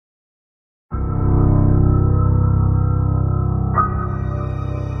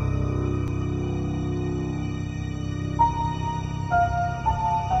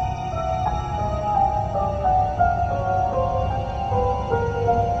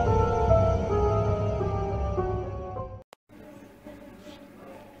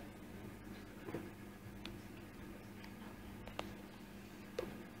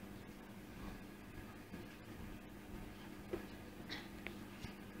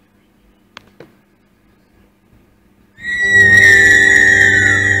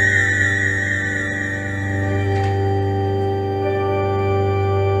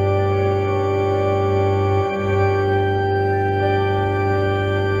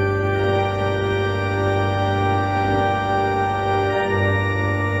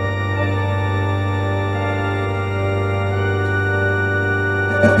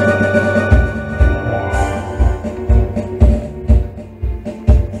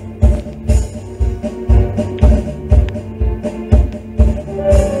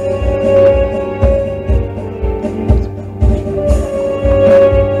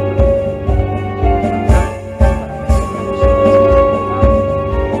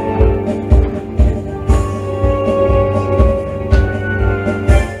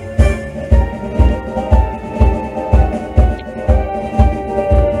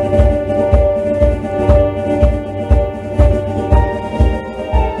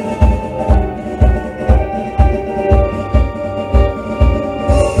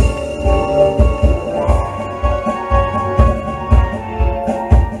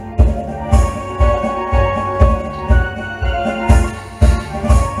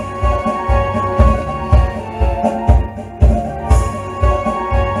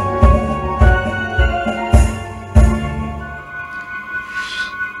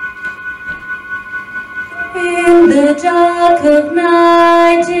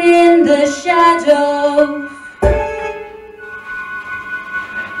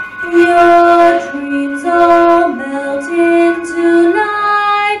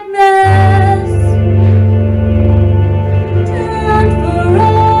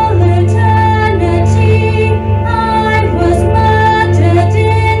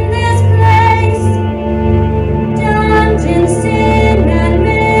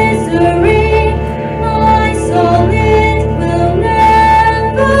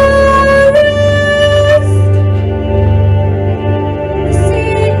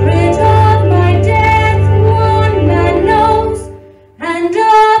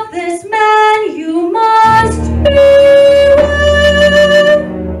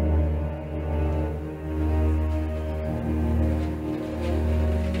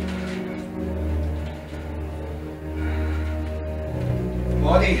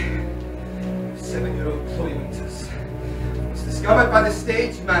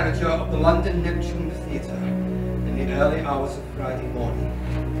manager of the London Neptune Theatre in the early hours of Friday morning.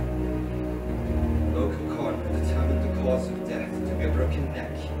 The local coroner determined the cause of death to be a broken neck.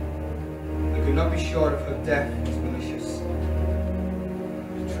 They could not be sure if her death was malicious or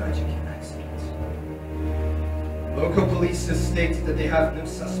a tragic accident. Local police have stated that they have no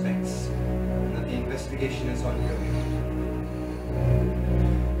suspects and that the investigation is ongoing.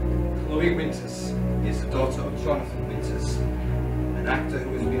 Chloe Winters is the daughter of Jonathan Winters, an actor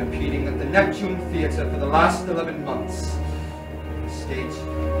who has been appearing at the Neptune Theatre for the last 11 months. Stage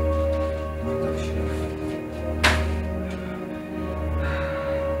production.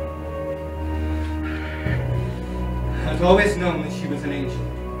 I had always known that she was an angel.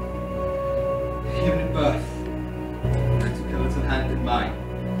 Even at birth, I took her little hand in mine.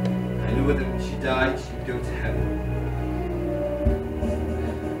 I knew that when she died, she would go to heaven.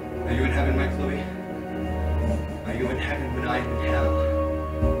 Are you in heaven, my Chloe? Are you in heaven when I am in hell?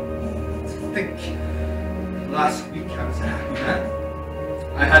 To think, last week I was a happy man.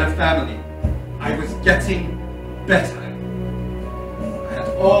 I had a family. I was getting better. I had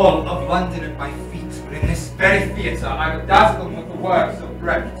all of London at my feet, but in this very theatre I would dazzle them with the works of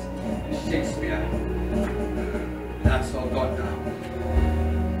Brecht and Shakespeare. That's all gone now.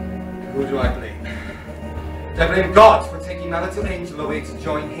 Who do I blame? Do I blame God for taking my little angel away to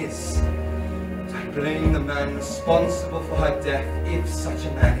join his? Do I blame the man responsible for her death, if such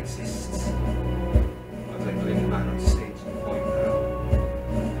a man exists? Or do I blame the man on stage before you now?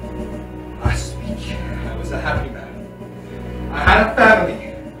 Last week, I was a happy man. I had a family.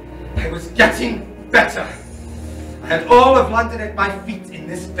 I was getting better. I had all of London at my feet in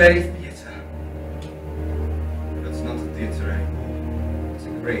this very theatre. But it's not a theatre anymore. It's a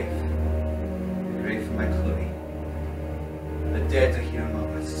grave. A grave for my Chloe. The dead are here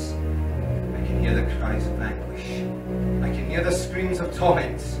among us. I can hear the cries of anguish. I can hear the screams of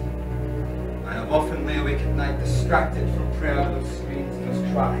torment. I have often lay awake at night, distracted from prayer, those screams and those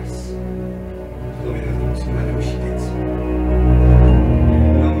cries. Chloe heard them too, I know she did.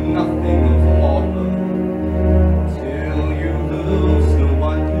 You know nothing of horror till you lose the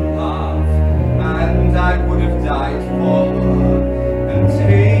one you love. And I would have died for her and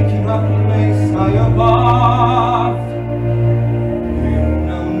taken a place high above.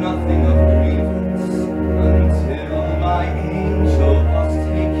 Nothing of grievance until my angel was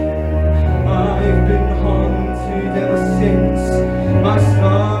taken. I've been haunted ever since. My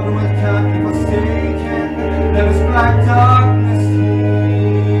sorrow it can't be forsaken. There is black darkness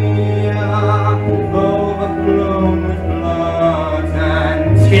here, overflown with blood and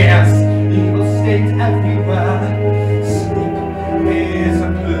tears. Evil state everywhere. Sleep is a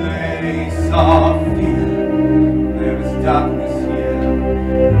place of fear. There is darkness.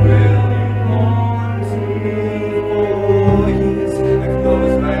 Will you haunt me for years? I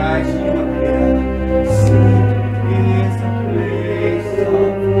close my eyes, you appear. Sleep is a place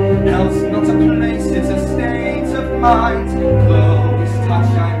of hell's not a place, it's a state of mind. Chloe's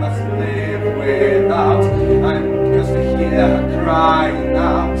touch I must live without. I'm just to hear her crying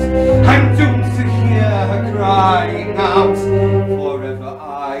out. I'm doomed to hear her crying out. Forever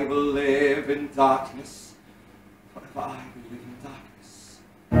I will live in darkness. Forever I will live in darkness.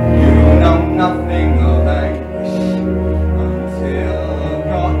 You know nothing of anguish until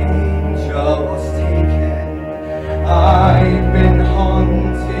your angel was taken. I've been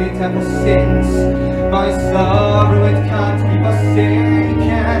haunted ever since. My sorrow it can't be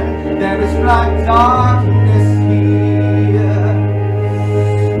forsaken. There is black darkness here,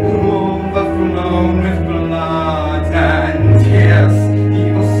 overflown with blood and tears.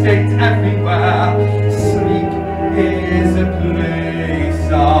 Evil state everywhere. Sleep is a place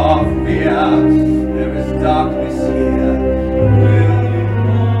of fear. There is darkness here. Will you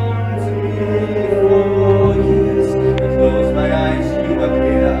haunt me for years? I close my eyes, you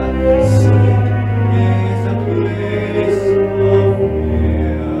appear. Sleep is a place of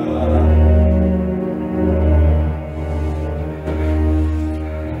fear.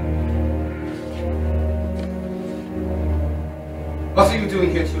 What are you doing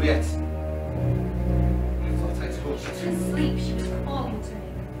here, Juliet? I thought I told you to. She was asleep. She was calling to me.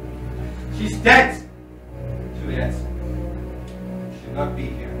 She's dead! Juliet, you should not be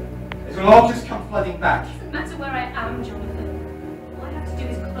here. It will all just come flooding back. It doesn't matter where I am, Jonathan. All I have to do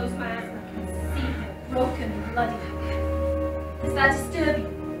is close my eyes and I can see her, broken and bloody. Does that disturb you?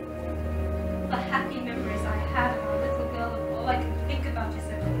 The happy memories I had of our little girl, and all I can think about is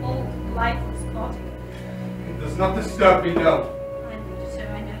her cold, lifeless body. It does not disturb me, no. I know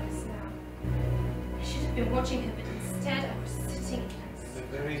this now. I should have been watching her, but instead I was sitting In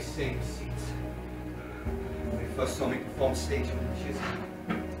the very same seat. When you first saw me perform stage managers.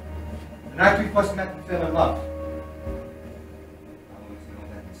 The night we first met and fell in love. I always knew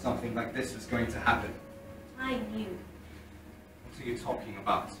that something like this was going to happen. I knew. What are you talking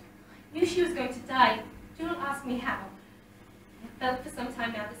about? I knew she was going to die. Do not ask me how. I felt for some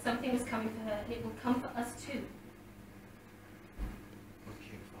time now that something was coming for her, and it will come for us too.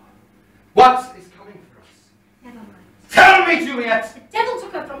 What is coming for us? Never mind. Tell me, Juliet! The devil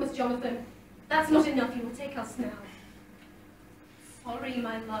took her from us, Jonathan. That's not enough. He will take us now. Sorry,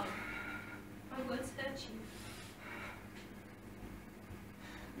 my love. My words hurt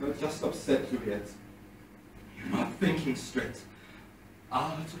you. You're just upset, Juliet. You're not thinking straight.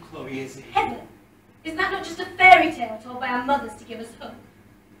 Our little Chloe is here. Heather, is that not just a fairy tale told by our mothers to give us hope?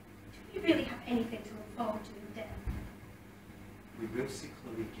 Do we really have anything to look forward to in death? We will see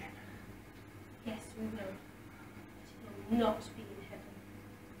Chloe again. Yes, we will. But it will not be in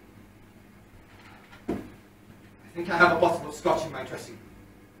heaven. I think I have a bottle of scotch in my dressing room.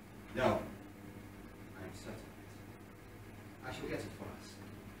 No. I am certain of it. I shall get it for us.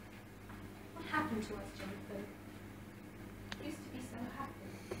 What happened to us, Jonathan? We used to be so happy.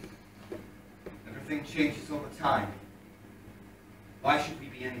 Everything changes all the time. Why should we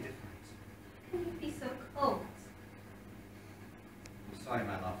be any different? How can you be so cold? I'm sorry,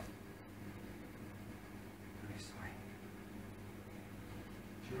 my love. Very sorry.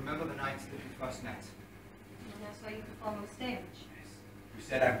 Do you remember the night that we first met? When I saw you perform on stage. Yes. You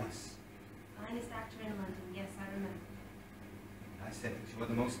said I was. Finest actor in London, yes, I remember. I said that you were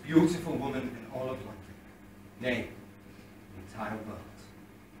the most beautiful woman in all of London. Nay, the entire world.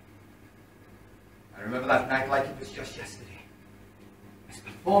 I remember that night like it was just yesterday. I was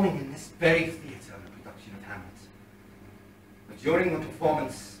performing in this very theatre in a production of Hamlet. But during the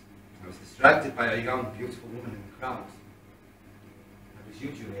performance, I was distracted by a young, beautiful woman in the crowd. That was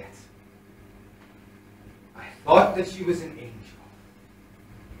you, Juliet. I thought that she was an angel.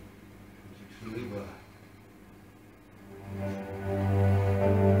 And you truly were.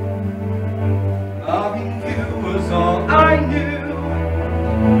 Loving you was all I knew.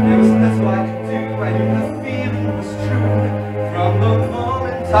 There was little I could do. I knew the feeling was true from the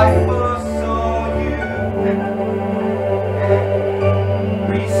moment I first saw you.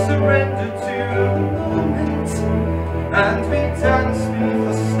 We surrendered to the moment, and we danced beneath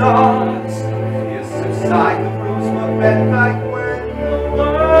the stars. Fears subside, the rules were bent like when the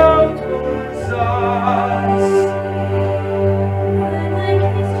world was ours. When I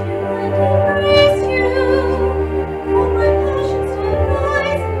kissed you and embraced you, all my passions did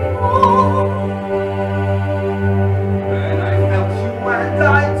rise and fall. When I felt you and I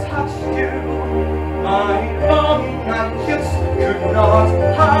touched you, my longing and kiss could not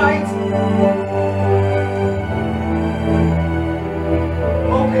hide.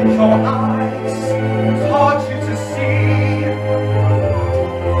 Opened your eyes, taught you to see.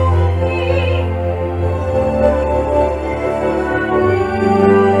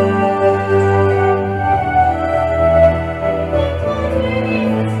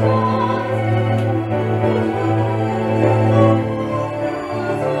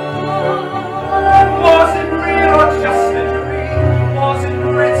 Was it real or just a dream? Was it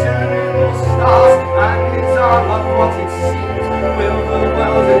written in the stars? And is our love what it seemed? Will the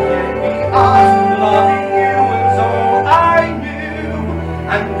world again be ours? Loving you was all I knew,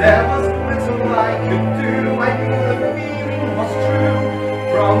 and there was little I could do. I knew the feeling was true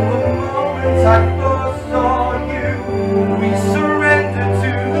from the moment I first saw you. We surrendered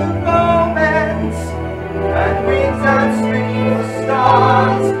to the moment, and we danced beneath the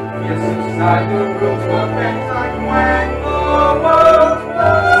stars. Yes, inside the rooms were bent like when the world was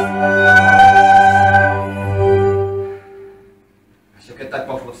ours. I shall get that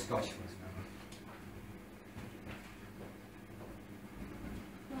bottle of scotch for us, Mama.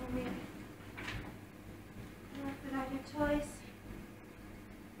 Mommy, life without your toys.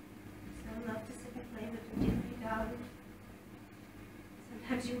 So I love to sit and play with them, didn't you, darling?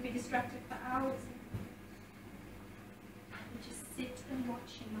 Sometimes you would be distracted for hours. I would just sit and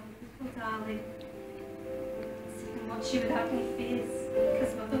watch you, my little darling. Sit and watch you without any fears,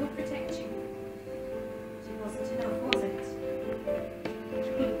 because Mother would protect you. But it wasn't enough, was it? I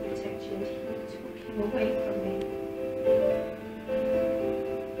couldn't protect you, and he took you away from me.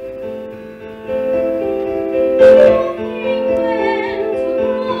 Nothing went a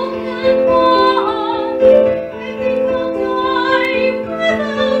broken heart. I think I'll die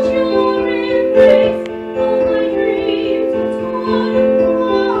without your embrace. All my dreams are torn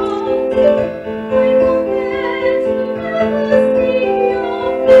apart. I forget to never see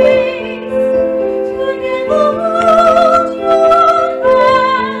your face, to never hold your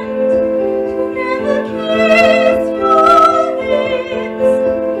hand, to never kiss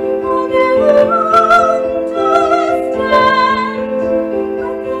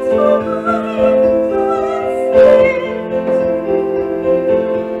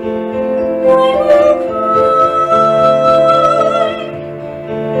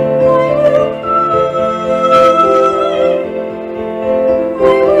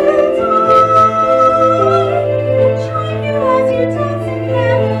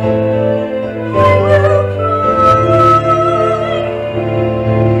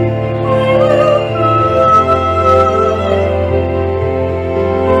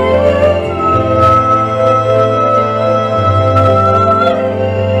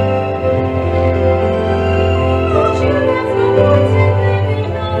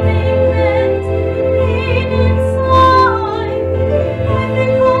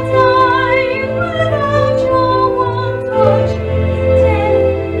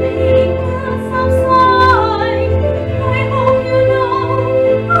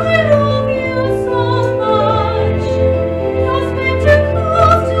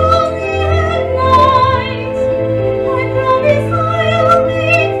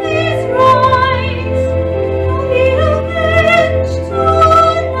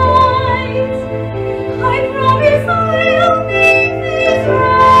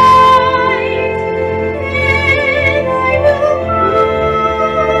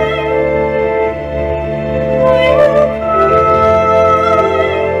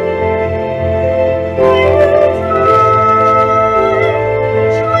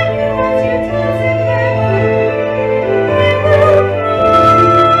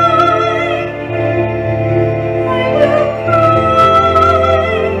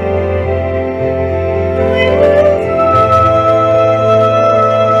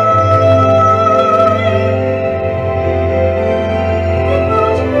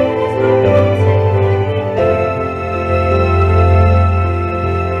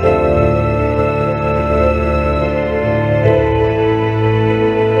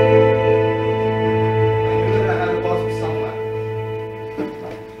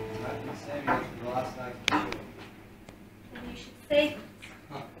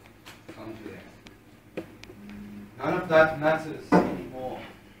that matters anymore.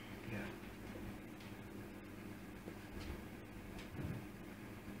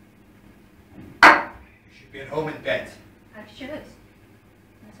 Yeah. You should be at home in bed. I should.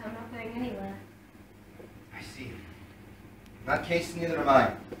 But I'm not going anywhere. I see. In that case, neither am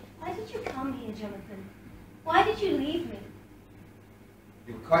I. Why did you come here, Jonathan? Why did you leave me?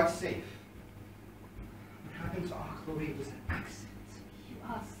 You were quite safe. What happened to our Chloe was an accident. You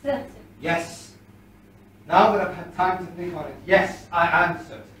are certain? Yes. Now that I've had time to think on it, yes, I am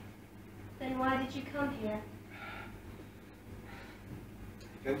certain. Then why did you come here?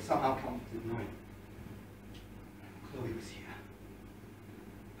 You ever somehow come to knowing Chloe was here.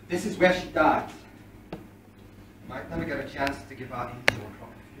 But this is where she died. You might never get a chance to give our angel a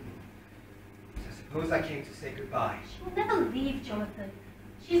proper funeral. So I suppose I came to say goodbye. She will never leave, Jonathan.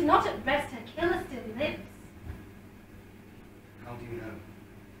 She's not at rest. Her killer still lives. How do you know?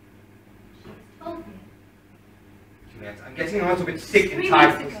 She has told me. Juliet, I'm getting a little bit sick and 3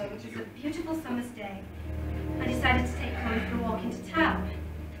 tired of weeks ago, listening it to was you. a beautiful summer's day. I decided to take Chloe for a walk into town.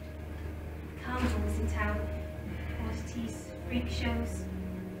 Carnivals in town, oddities, freak shows,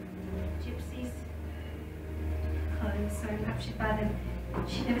 gypsies. Chloe was so enraptured by them.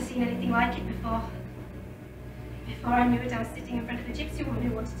 She'd never seen anything like it before. Before I knew it, I was sitting in front of a gypsy woman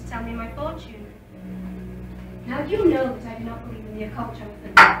who wanted to tell me my fortune. Now you know that I do not believe in the occult,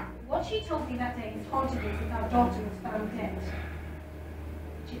 Jonathan. What she told me that day has haunted me since our daughter was found dead.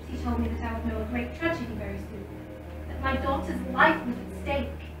 The gypsy told me that I would know a great tragedy very soon, that my daughter's life was at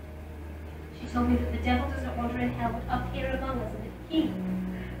stake. She told me that the devil does not wander in hell but up here among us, and that he,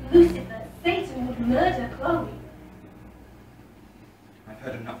 Lucifer, Satan, would murder Chloe. I've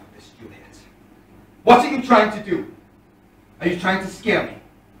heard enough of this, Juliet. What are you trying to do? Are you trying to scare me?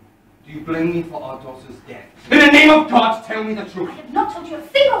 Do you blame me for our daughter's death? In the name of God, tell me the truth. I have not told you a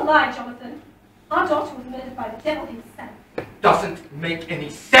single lie, Jonathan. Our daughter was murdered by the devil himself. It doesn't make any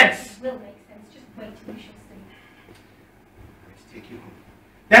sense. It will make sense. Just wait till you shall see. I'm going to take you home.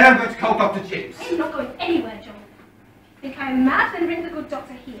 Then I'm going to call Dr. James. I am not going anywhere, Jonathan. If you think I am mad, then bring the good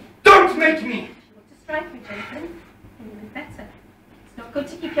doctor here. Don't make me! If you want to strike me, Jonathan, then you would better. It's not good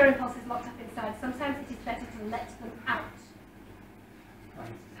to keep your impulses locked up inside. Sometimes it is better to let them out.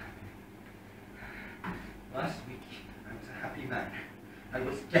 Last week, I was a happy man. I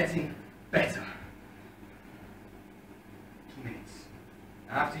was getting better. 2 minutes.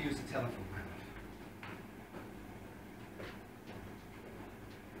 I have to use the telephone, my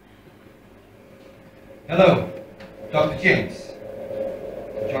love. Hello, Dr. James.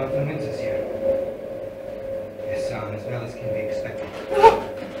 Jonathan Winter's here. Yes, sir, I'm as well as can be expected. Well,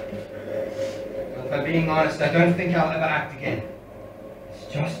 if I'm being honest, I don't think I'll ever act again.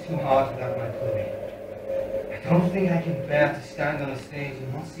 It's just too hard without my Chloe. I don't think I can bear to stand on a stage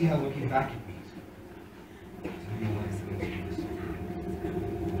and not see her looking back at me. I don't know what it's going to do this weekend.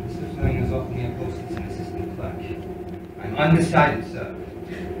 Mr. Fleming has offered me a post as an assistant clerk. I'm undecided, sir.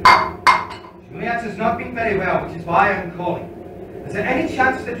 Juliet has not been very well, which is why I'm calling. Is there any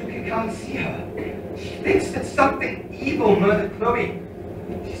chance that you can come and see her? She thinks that something evil murdered Chloe.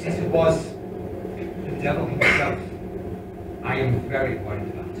 She says it was the devil himself. I am very worried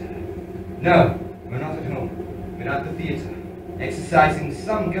about her. No, we're not at home. We're at the theatre, exercising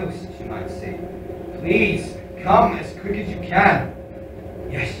some ghost, you might say. Please, come as quick as you can.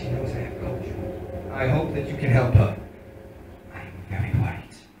 Yes, she knows I have called you. I hope that you can help her. I am very worried.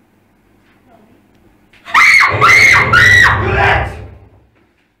 Juliet!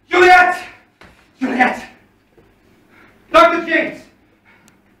 Juliet! Juliet! Dr. James!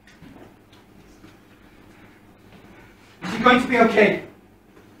 Is she going to be okay?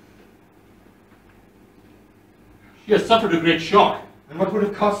 She has suffered a great shock. And what would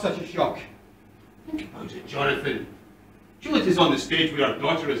have caused such a shock? Think about it, Jonathan. Juliet is on the stage where our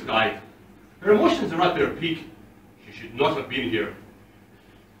daughter has died. Her emotions are at their peak. She should not have been here.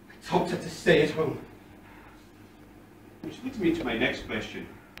 I told her to stay at home. Which leads me to my next question.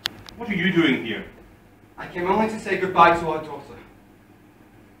 What are you doing here? I came only to say goodbye to our daughter.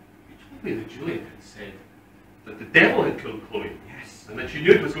 You told me that Juliet had said that the devil had killed Chloe. Yes. And that she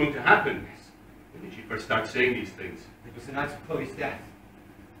knew it was going to happen. When did she first start saying these things? It was the night of Chloe's death.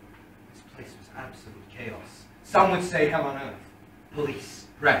 This place was absolute chaos. Some would say hell on earth. Police,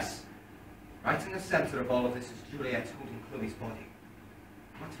 press. Right in the center of all of this is Juliet holding Chloe's body,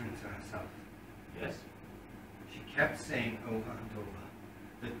 muttering to herself. Yes? She kept saying over and over,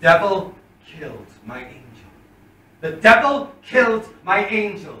 "The devil killed my angel. The devil killed my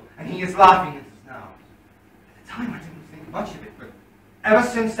angel." And he is laughing at us now. At the time I didn't think much of it, but ever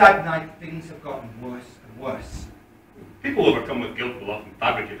since that night things have gotten worse and worse. People overcome with guilt will often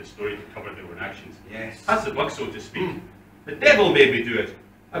fabricate a story to cover their own actions. Yes. That's the buck, so to speak. The devil made me do it.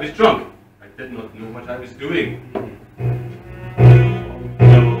 I was drunk. I did not know what I was doing.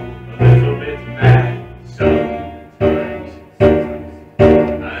 So, a little bit mad sometimes.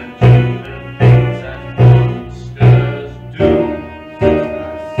 And do the things that monsters do.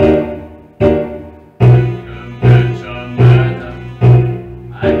 Commit a murder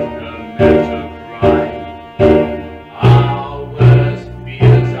and commit a crime. Our worst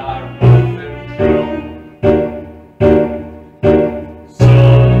fears are often true.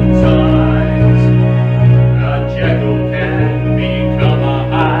 Sometimes a Jekyll can become a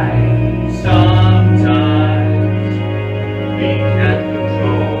Hyde. Sometimes we can't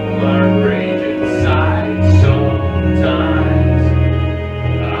control our rage inside. Sometimes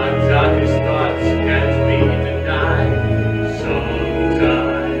our darkest thoughts can't be denied.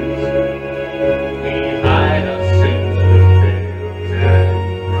 Sometimes we hide our sins with veils and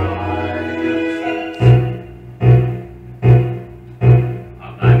pride. A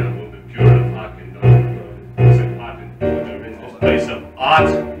man and woman pure of heart and not of blood, set heart and order in this place of art.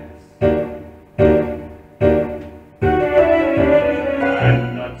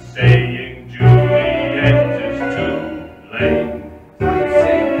 I'm not saying Juliet is too late.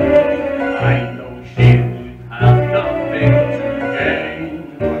 I know she would have nothing to gain.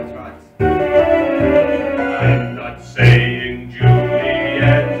 I'm not saying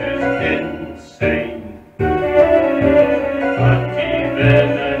Juliet is insane. But even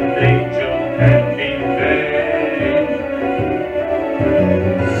an angel can be vain.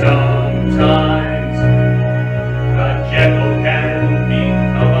 Sometimes a Jekyll can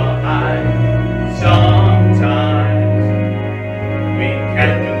become a Hyde. Sometimes we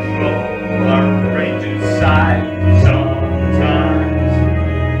can't control our rage inside. Sometimes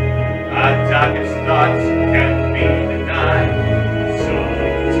our darkest thoughts can't be denied.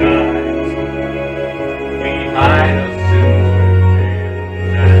 Sometimes we hide our sins with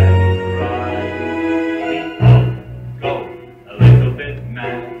veils and pride. We all go a little bit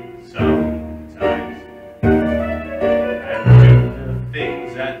mad sometimes and do the things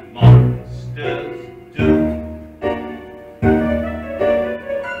that monsters do.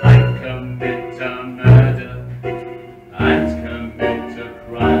 Like commit a murder and commit a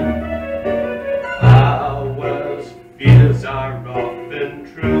crime. Our worst fears are often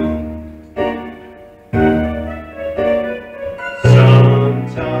true.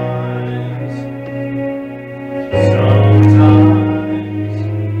 Sometimes, sometimes,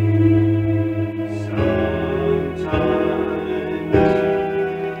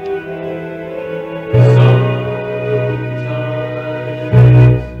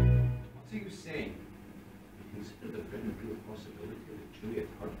 sometimes. What are you saying? Consider the very real possibility that Juliet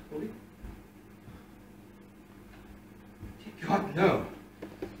hurt Chloe. Dear God, no.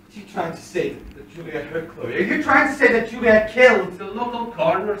 What are you trying to say? That Juliet hurt Chloe? Are you trying to say that Juliet killed? The local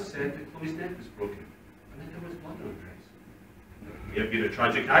coroner said that Chloe's neck was broken and that there was blood on her dress. It may have been a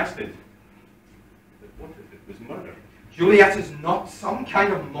tragic accident. But what if it was murder? Juliet is not some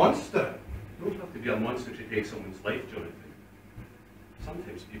kind of monster. You don't have to be a monster to take someone's life, Jonathan.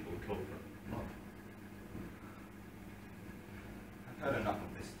 Sometimes people kill for love. I've heard enough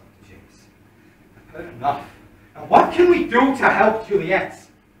of this, Dr. James. I've heard enough. And what can we do to help Juliet?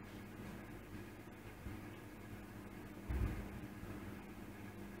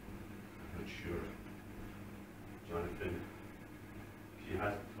 I'm not sure. Jonathan, she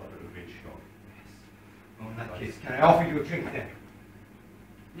has suffered a great shock. Yes. Well, in that case, can I offer you a drink then?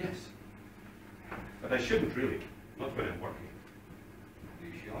 Yes. But I shouldn't really. Not when I'm working. Are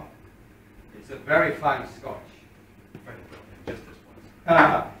you sure? It's a very fine scotch. Very good. Just this once.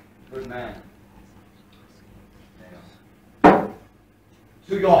 Ah, good man. There you are.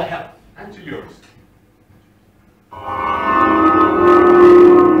 To your health. And to yours.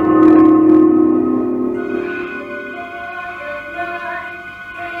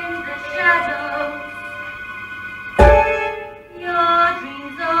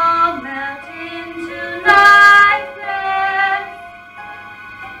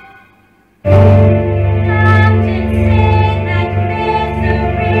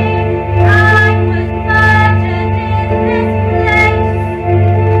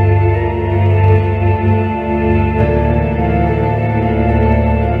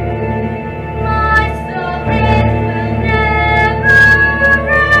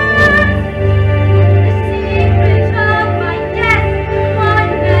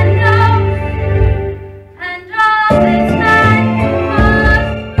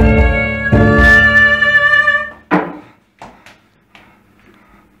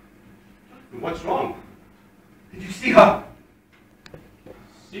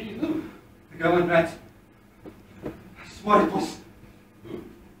 See, who? The girl in red. I swear it was Who?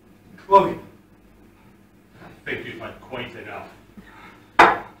 Chloe. I think you've had quite enough.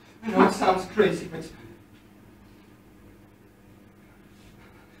 I know it sounds crazy, but...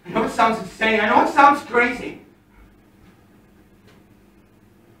 I know it sounds insane. I know it sounds crazy.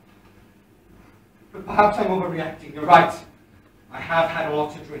 But perhaps I'm overreacting. You're right. I have had a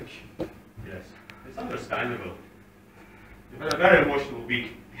lot to drink. Yes, it's understandable. You've had a very emotional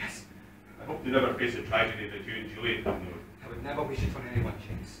week. Yes. I hope you never face the tragedy that you and Juliet have known. I would never wish it on anyone,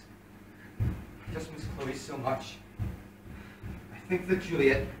 James. I just miss Chloe so much. I think that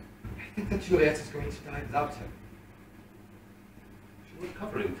Juliet is going to die without her. She'll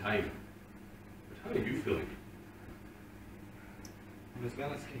recover in time. But how are you feeling? I'm as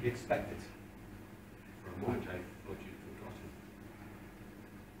well as can be expected. For a moment I thought you'd forgotten.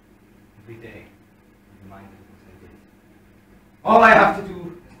 Every day, I'm reminded of what I did. All I have to do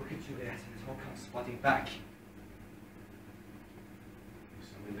is look at Juliet and it all comes flooding back. You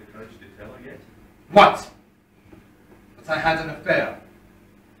summoned the courage to tell her yet? What? That I had an affair.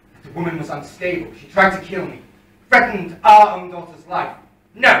 That the woman was unstable. She tried to kill me. Threatened our own daughter's life.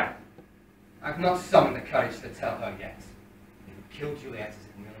 No! I've not summoned the courage to tell her yet. It would kill Juliet as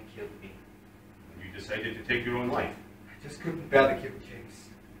it nearly killed me. And you decided to take your own life? I just couldn't bear the guilt, James.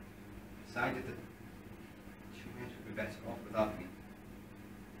 I decided that Juliet would be better off without me.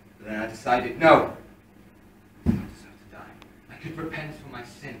 But then I decided, no. I don't deserve to die. I could repent for my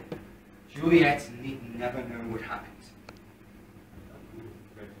sin. Juliet need never know what happened.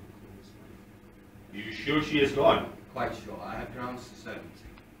 Are you sure she is gone? Quite sure. I have grounds to certainty.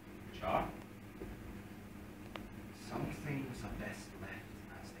 Which are? Some things are best left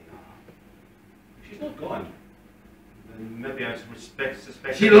as they are. If she's not gone, then maybe I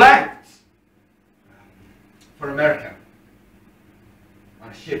suspect... She left! For America. On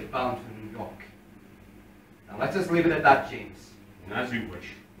a ship bound for New York. Now let us leave it at that, James. And as you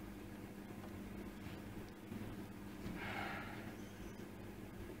wish.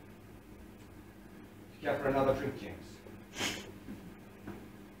 Care for another drink, James?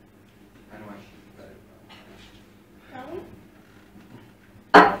 I know I should. Chloe?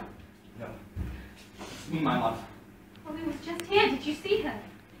 No. It's me, my love. Chloe was just here. Did you see her? What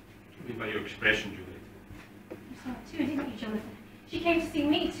do you mean by your expression, Juliet? You saw her too, didn't you, Jonathan? She came to see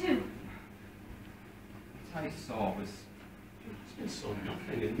me too. What I saw was... Your husband saw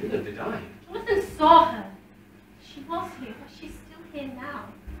nothing, and neither did I. Jonathan saw her. She was here, but she's still here now.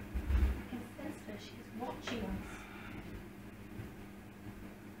 I can sense her. She is watching us.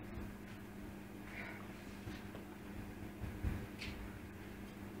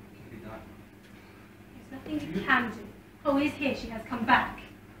 What can be done? There's nothing you can do. Chloe is here. She has come back.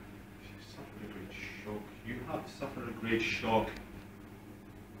 She suffered a great shock. You have suffered a great shock.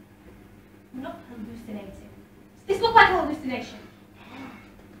 I'm not hallucinating. Does this look like a hallucination?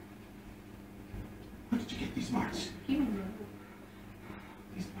 Where did you get these marks? You know.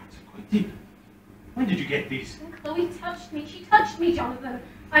 These marks are quite deep. When did you get these? When Chloe touched me. She touched me, Jonathan.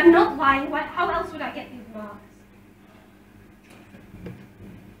 I'm not lying. Why, how else would I get these marks? Jonathan.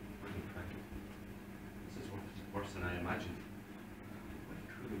 This is worse than I imagined. Nobody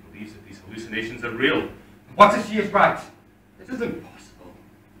truly believes that these hallucinations are real. What if she is right? It is impossible.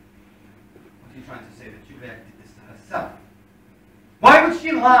 What are you trying to say, that Juliet did this to herself? Why would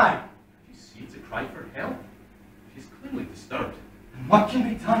she lie? You see, it's a cry for help. She's clearly disturbed. And what can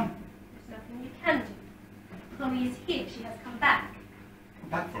be done? There's nothing you can do. Chloe is here. She has come back. Come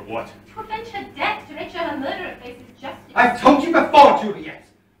back for what? To avenge her death, to make sure her murderer faces justice. I've told you before, Juliet.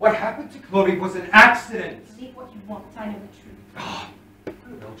 What happened to Chloe was an accident. Believe what you want. I know the truth.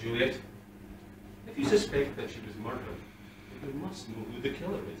 Well, Juliet, if you suspect that she was murdered, then you must know who the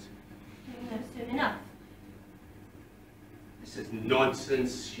killer is. You'll know soon enough. This is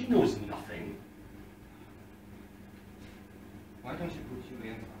nonsense. She knows nothing. Why don't you put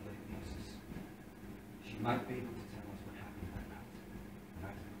Juliet under hypnosis? She might be able to tell us what happened that night. The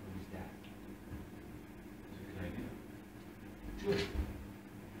night of Chloe's death. That's a good idea. Juliet,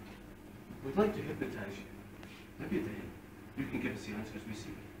 we'd like to hypnotize you. Maybe then you can give us the answers we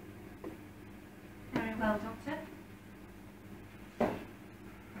seek. Very well, Doctor.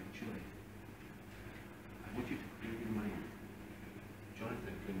 Right, Juliet. I want you to clear your mind.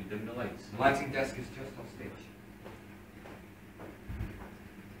 Jonathan, can you dim the lights? The lighting desk is just off stage.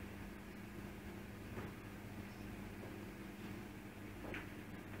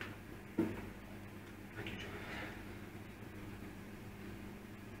 Thank you, Jonathan.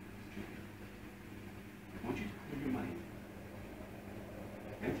 Juliet, I want you to clear your mind.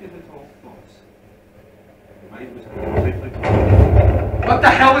 Empty out all thoughts. Your mind was completely... What the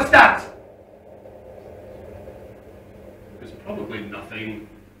hell was that? It was probably nothing.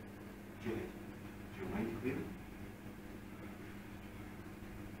 Juliet, is your mind clear?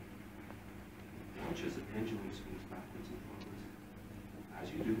 Watch as the pendulum swings backwards and forwards.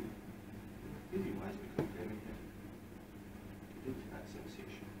 As you do, feel your eyes become very heavy. Get into that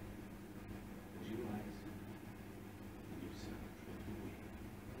sensation. Close your eyes. And you start drifting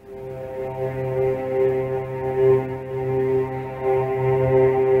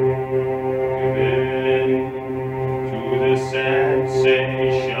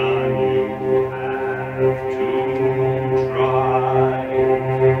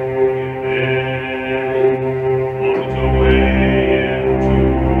away.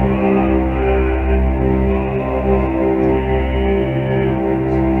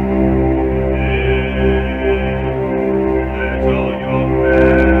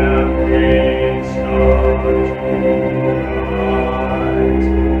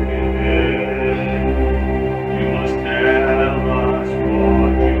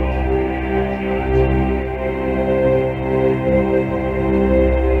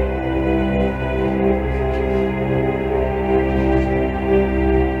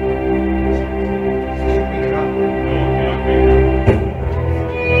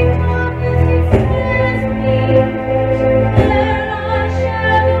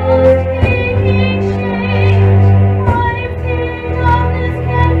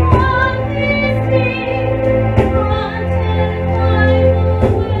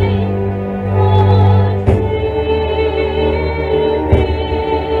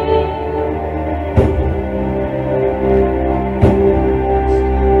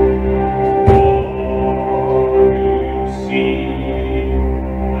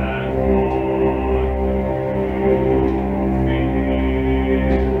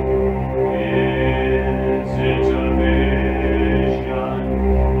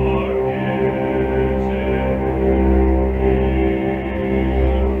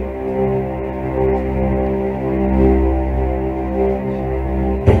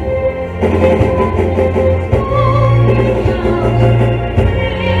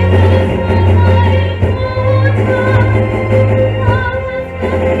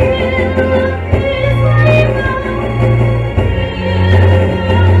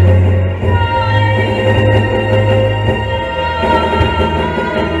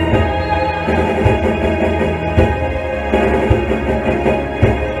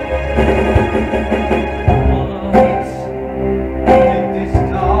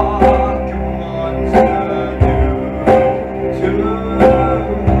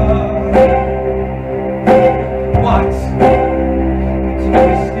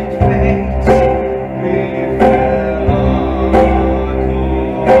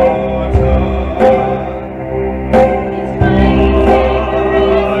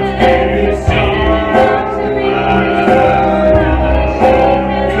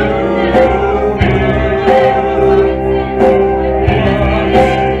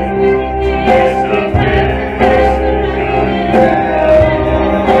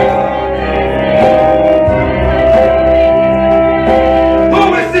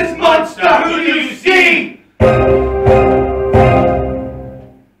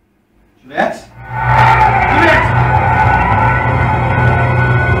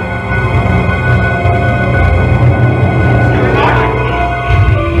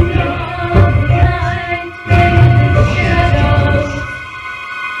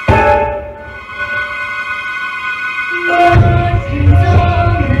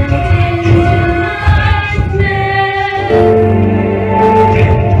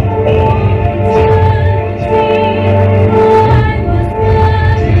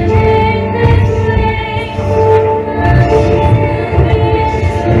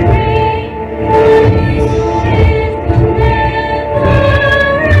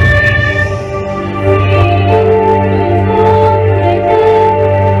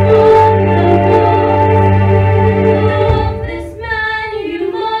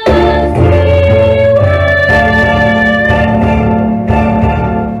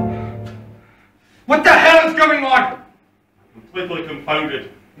 Completely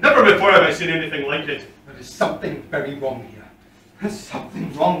confounded. Never before have I seen anything like it. There is something very wrong here. There's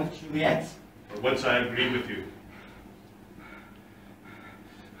something wrong with Juliet. For once I agree with you.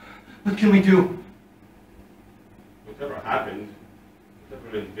 What can we do? Whatever happened,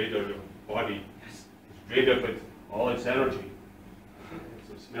 whatever invaded her body, has drained it with all its energy. I have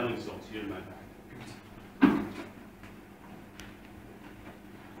some smelling salts here in my bag.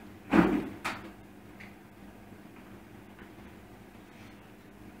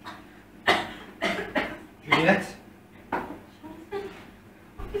 Juliet?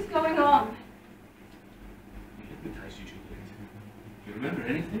 going on? We hypnotized you, Juliet. Do you remember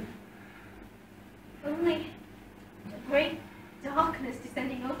anything? Only a great darkness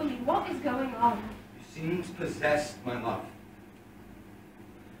descending over me. What is going on? You seemed possessed, my love.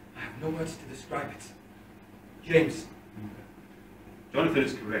 I have no words to describe it. James. Jonathan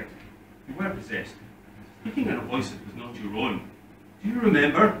is correct. You were possessed. Speaking in a voice that was not your own. Do you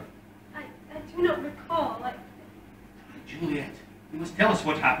remember? I do not recall. Juliet, you must tell us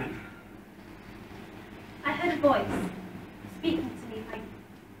what happened. I heard a voice speaking to me like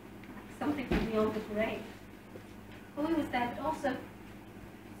something from beyond the grave. Chloe was there, but also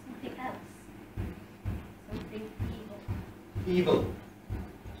something else. Something evil. Evil.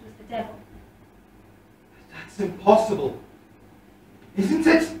 It was the devil. That's impossible. Isn't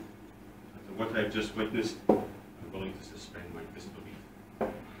it? After what I've just witnessed, I'm willing to suspend my disbelief.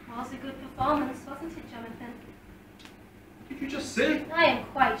 It was a good performance, wasn't it, Jonathan? What did you just say? I am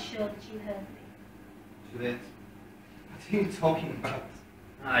quite sure that you heard me. Juliet, what are you talking about?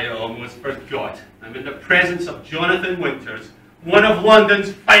 I almost forgot. I'm in the presence of Jonathan Winters, one of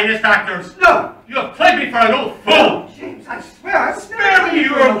London's finest actors. No! You have played me for an old fool! James, I swear, Spare me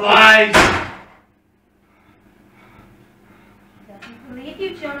your lies! I don't believe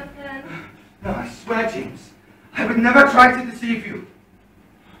you, Jonathan. No, I swear, James, I would never try to deceive you.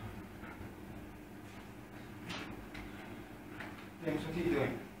 James, what are you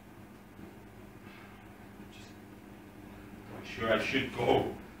doing? I'm sure I should go.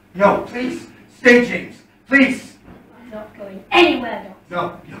 No, please, stay, James, please. I'm not going anywhere,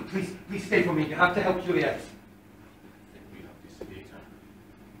 Doctor. No, please stay for me. You have to help Juliet. I think we have to sedate her.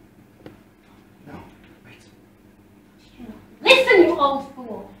 No, wait. Listen, you old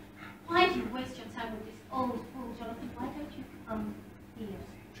fool! Why do you waste your time with this old fool, Jonathan? Why don't you come here?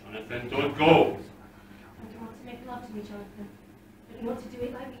 Jonathan, don't go. I don't want to make love to me, Jonathan. But you want to do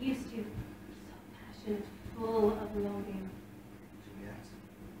it like we used to. So passionate, full of longing. Juliet.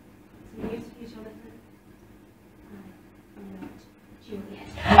 It's news for you, Jonathan. I'm not Juliet.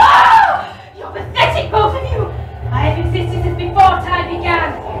 Oh! You're pathetic, both of you! I have existed since before time began.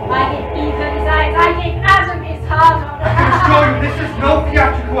 I gave Eve her desires. I gave Adam his heart on. I can assure you, this is no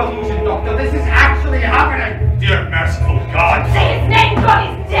theatrical illusion, Doctor. This is actually happening. Dear merciful God. Say his name, God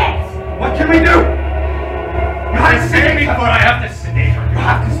is dead! What can we do? You have to Save sedate me her. before I have to sedate her. You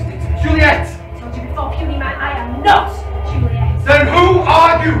have to sedate her. Juliet! I told you before, puny man, I am not Juliet. Then who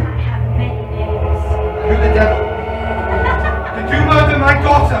are you? I have many names. Are you the devil? Did you murder my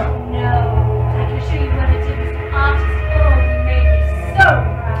daughter? No, I can assure you what I did was an artist. Oh, you made me so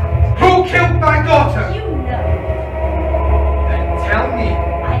proud. Who killed my daughter? You know. Then tell me.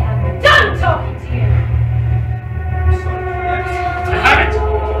 I am done talking to you. I'm sorry, Juliet. I have it.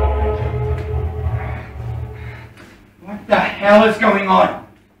 What the hell is going on? I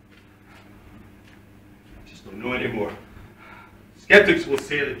just don't know anymore. Skeptics will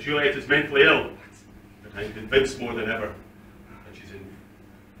say that Juliet is mentally ill, but I'm convinced more than ever that she's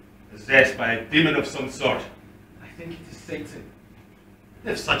possessed by a demon of some sort. I think it is Satan.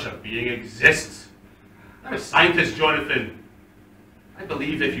 If such a being exists. I'm a scientist, Jonathan. I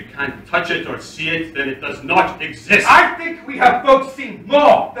believe if you can't touch it or see it, then it does not exist. I think we have both seen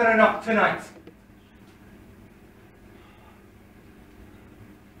more than enough tonight.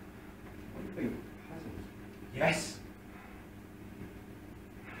 Yes?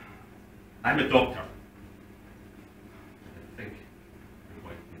 I'm a doctor. I think my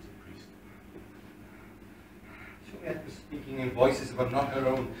wife needs a priest. Juliet was speaking in voices that were not her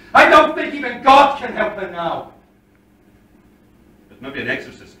own. I don't think even God can help her now. But maybe an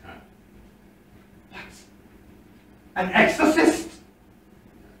exorcist can. What? An exorcist?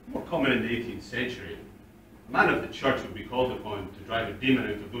 More common in the 18th century. A man of the church would be called upon to drive a demon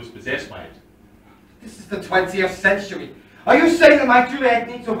out of those possessed by it. This is the 20th century. Are you saying that my Juliet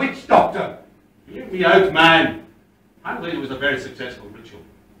needs a witch doctor? Hear me out, man. I believe it was a very successful ritual.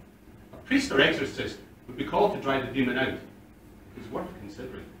 A priest or exorcist would be called to drive the demon out. It was worth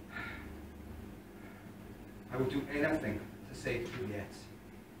considering. I will do anything to save Juliet.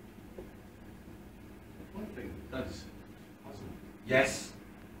 One thing that does puzzle me. Yes?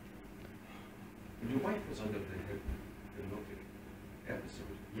 When your wife was under the hypnotic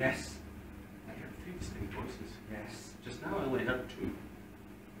episode, Yes? I heard 3 distinct voices. Yes. Just now I only heard 2.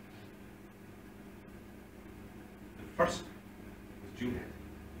 The first was Juliet.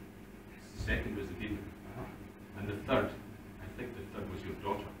 The second was the demon. And the third, I think the third was your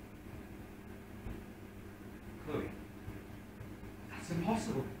daughter. Chloe. That's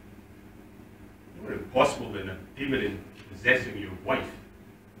impossible. More impossible than a demon in possessing your wife.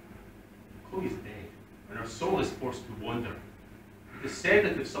 Chloe's dead, and her soul is forced to wander. It is said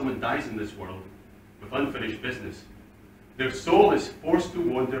that if someone dies in this world with unfinished business, their soul is forced to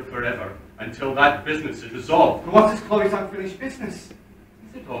wander forever until that business is resolved. But what is Chloe's unfinished business?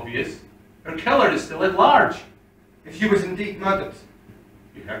 Is it obvious? Her killer is still at large. If she was indeed murdered.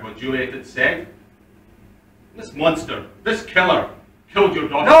 You heard what Juliet had said? This monster, this killer, killed your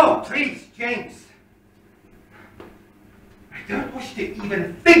daughter. No, please, James. I don't wish to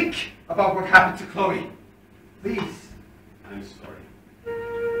even think about what happened to Chloe. Please. I'm sorry.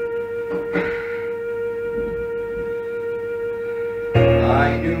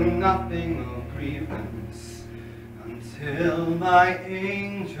 I knew nothing of grievance until my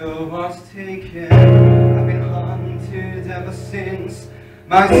angel was taken. I've been hunted ever since.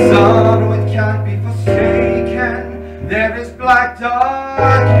 My sorrow, it can't be forsaken. There is black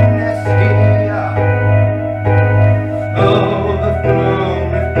darkness here,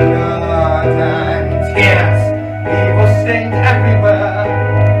 overflown with blood and tears, evil stained everywhere.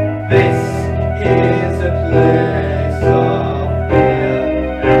 This is a place of fear.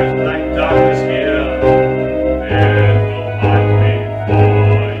 There is black darkness here. It will haunt me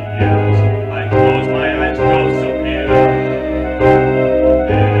for years. I close my eyes, ghosts appear.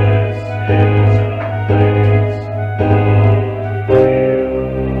 This is a place of fear.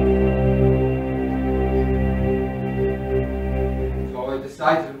 So I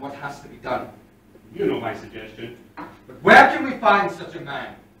decided what has to be done. You know my suggestion. But where can we find such a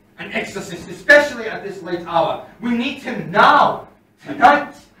man? An exorcist, especially at this late hour. We need him now.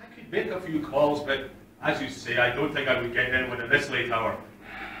 Tonight. I could make a few calls, but as you say, I don't think I would get anyone at this late hour.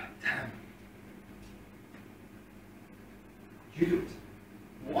 Damn. You do it.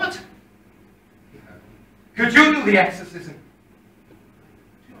 What? Could you do the exorcism?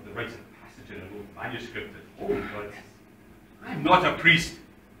 You know the rites of passage in an old manuscript at home, but I'm not a priest.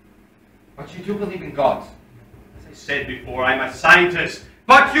 But you do believe in God. As I said before, I'm a scientist.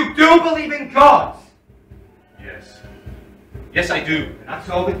 But you do believe in God! Yes. Yes, I do. And that's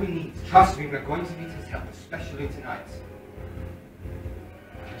all that we need. Trust me, we're going to need his help, especially tonight.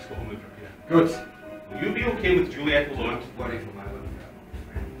 Let's go home and prepare. Good. Will you be okay with Juliet alone? Don't worry for my welfare,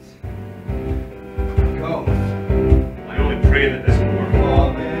 friends. Go. I only pray that this will work.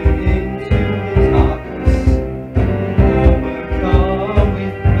 Falling into the darkness, overcome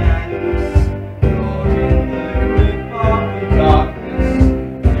with madness, caught in the grip of the darkness,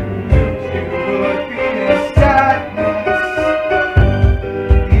 you would be a sadness.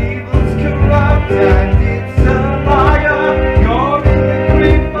 Evil's corrupt and it's a liar. You're in the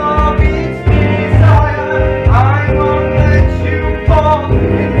grip of its desire. I won't let you fall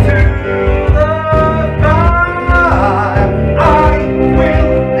into the fire. I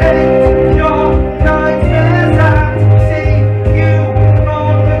will end your nightmares and save you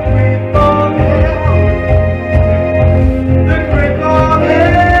from the grip of hell. The grip of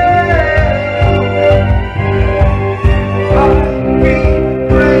hell. I'll be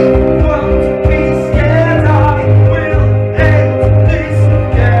brave, won't be scared. I will end this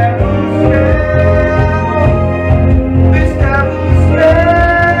devil's spell. This devil's spell.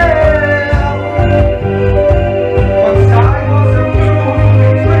 Once I was a fool who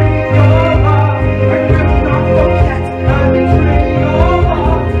betrayed your heart. I will not forget I betrayed your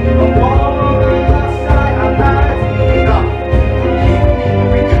heart. A war of the lust I have had enough. Forgive me,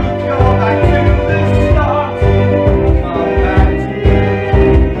 recoup your back to the start. Come back to me.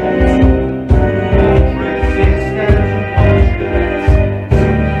 Won't resist and you won't relent. So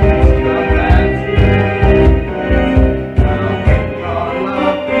please come back to me. Now in your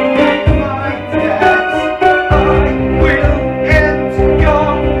love repay my debts. I will end your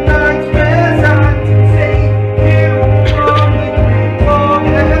nightmares and save you from the grip of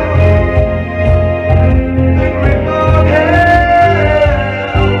hell. The grip of hell.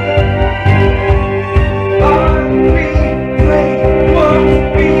 I'll be brave, won't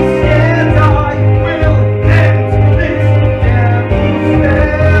be scared. I will end this devil's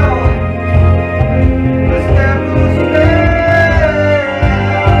spell. This devil's spell.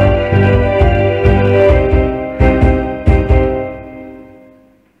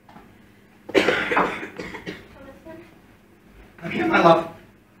 Jonathan, I'm here, my love.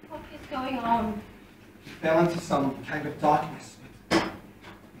 what is going on? You fell into some kind of darkness, but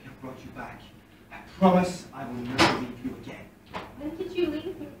we have brought you back. I promise I will never leave you again. When did you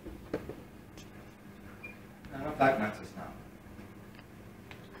leave me? None of that matters now.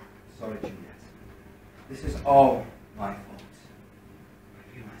 Sorry, Juliet. This is all my fault.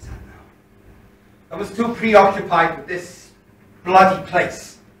 I realize that now. I was too preoccupied with this bloody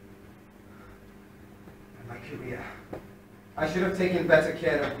place. And my career. I should have taken better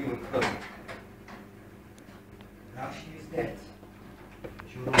care of you and Chloe. Now she is dead.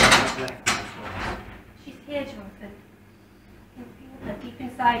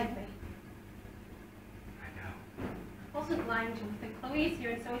 inside of me. I know. I wasn't lying, Jonathan. Chloe is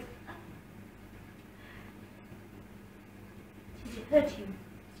here and so is... Did it hurt you?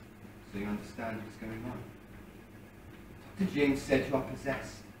 So you understand what's going on? Dr. James said you are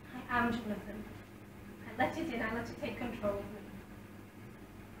possessed. I am, Jonathan. I let it in. I let it take control of me.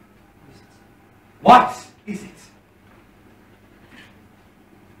 What is it?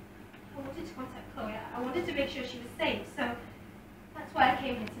 I wanted to contact Chloe. I wanted to make sure she was safe, so that's why I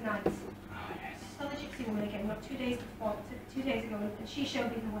came here tonight. Oh, yes. I saw the gypsy woman again, not 2 days before, 2 days ago, and she showed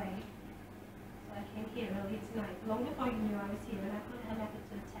me the way. So I came here earlier tonight, long before you knew I was here, and I put her method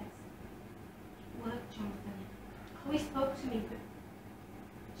to the test. It worked, Jonathan. Chloe spoke to me, but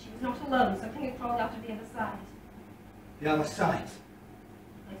she was not alone. Something had crawled out of the other side. The other side?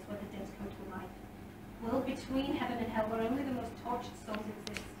 The place where the dead come to life. A world between heaven and hell, where only the most tortured souls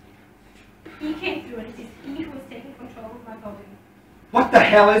exist. He came through, and it is he who has taken control of my body. What the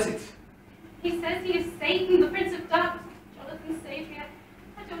hell is it? He says he is Satan, the Prince of Darkness. Jonathan, save me.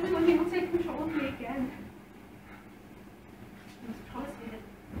 I don't know when he will take control of me again. You must promise me that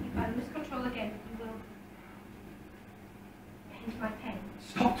if I lose control again, you will end my pain.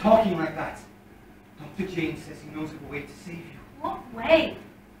 Stop talking like that. Dr. James says he knows of a way to save you. What way?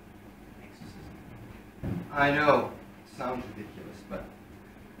 Exorcism. I know, it sounds ridiculous, but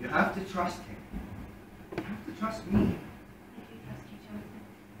you have to trust him. You have to trust me. I do trust you, Jonathan.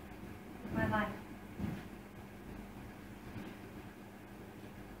 With my life.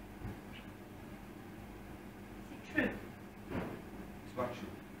 Is it true? It's what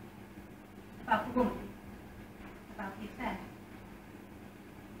true. About the woman? About the affair?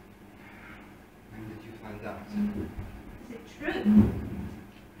 When did you find out? Is it true?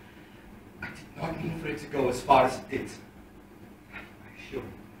 I did not mean for it to go as far as it did. I assure you.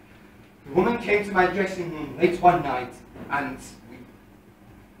 The woman came to my dressing room late one night, and we... Did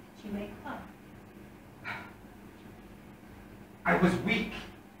she make love? I was weak.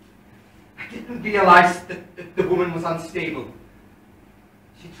 I didn't realize that the woman was unstable.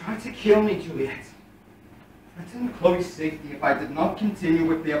 She tried to kill me, Juliet. Threatened Chloe's safety if I did not continue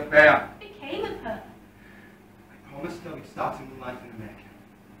with the affair. What became of her? I promised her we'd start a new life in America.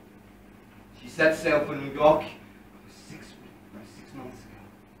 She set sail for New York 6 months ago.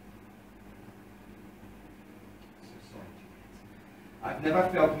 So sorry, Juliet. I've never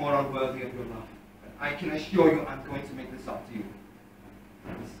felt more unworthy of your love. But I can assure you I'm going to make this up to you.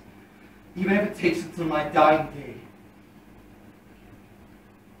 Even if it takes until my dying day.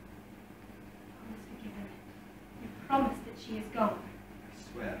 Promise forgiven. You promise that she is gone. I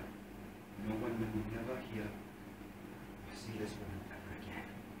swear, no one will never hear or see this woman ever again.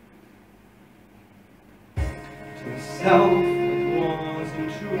 To myself, it wasn't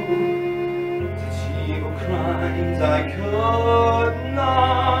true. Such evil crimes I could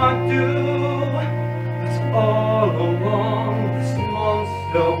not do. But all along, this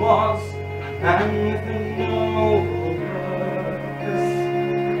monster was a man with a noble purpose.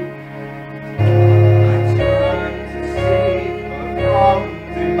 I tried to save her from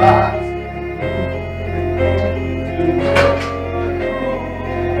demise.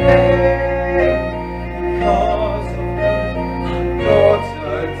 Because of her, my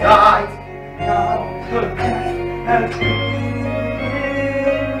daughter died. Now her death has been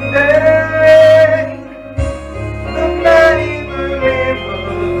in vain. The man in the river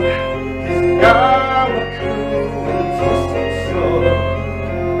is now a cruel and twisted soul,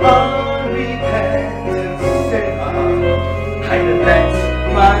 unrepentant sinner. I let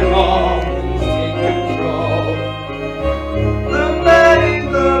my wrongs take control. The man in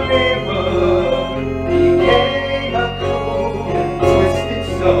the river became a cruel and twisted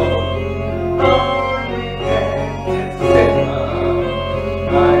soul, unrepentant sinner.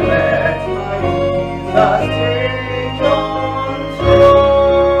 I let my Jesus take control.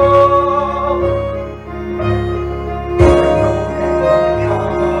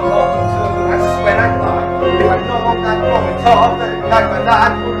 I swear I'd lie if I'd known that moment of the night my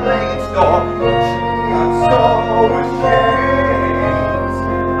life would lay in store. Gee, I'm so ashamed.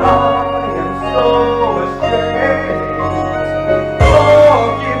 I am so ashamed.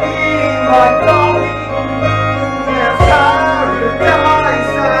 Forgive me, my darling. There's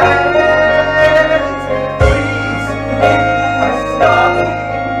paradise ahead. Please be my starting.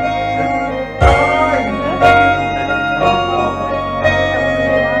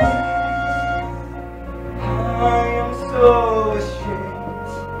 I am so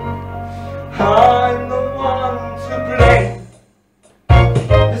ashamed.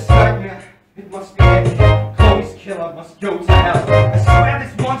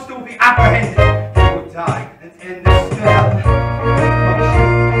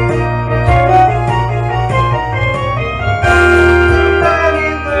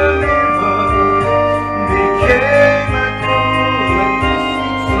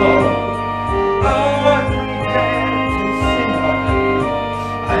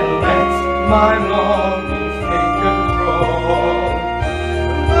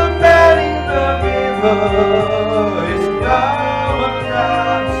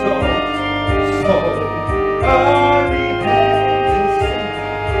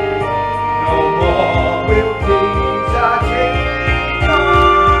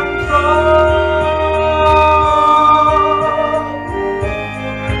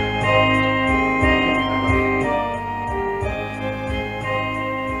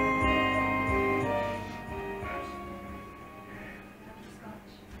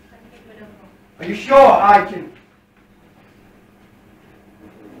 sure I can.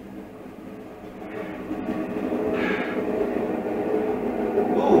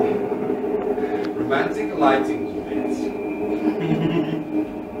 Ooh, romantic lighting units.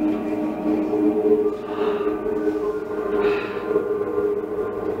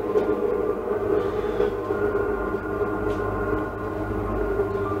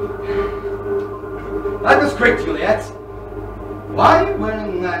 That was quick, Juliet. Why are you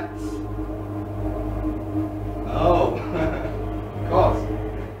wearing that? Oh, of course.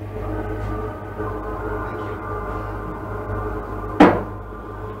 Thank you.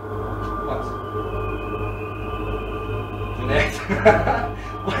 What? Juliet?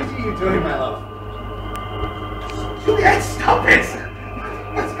 What are you doing, my love? Juliet, stop it!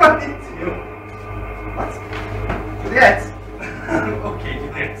 What's going into you? What? Juliet? Okay,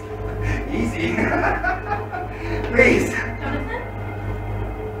 Juliet. Easy. Please. Jonathan?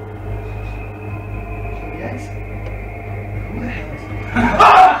 Juliet? Who the hell is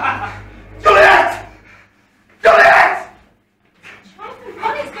Juliet! Juliet! Jonathan,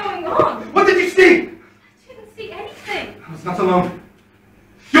 what is going on? What did you see? I didn't see anything. I was not alone.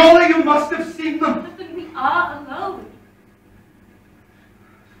 Surely you must have seen them. Jonathan, we are alone.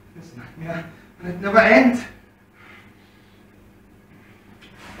 This nightmare, and it never ends.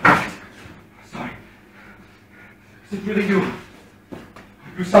 Sorry. Is it really you?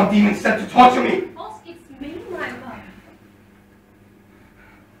 Are you some demon sent to torture me? Boss, it's me, my love.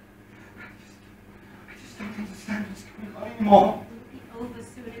 I just don't understand what's going on anymore. It will be over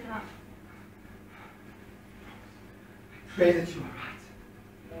soon enough. I pray that you are right.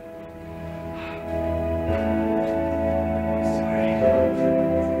 I'm sorry.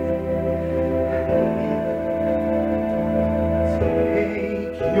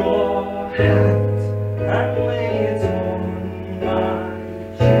 Take your hand and lay it on my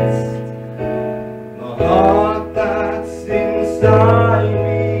chest. The heart that's inside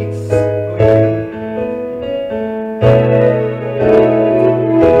beats for you.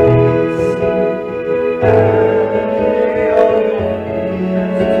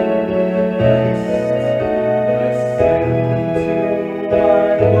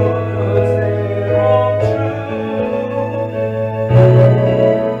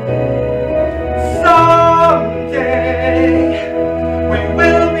 Someday we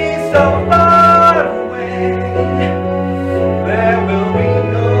will be so far.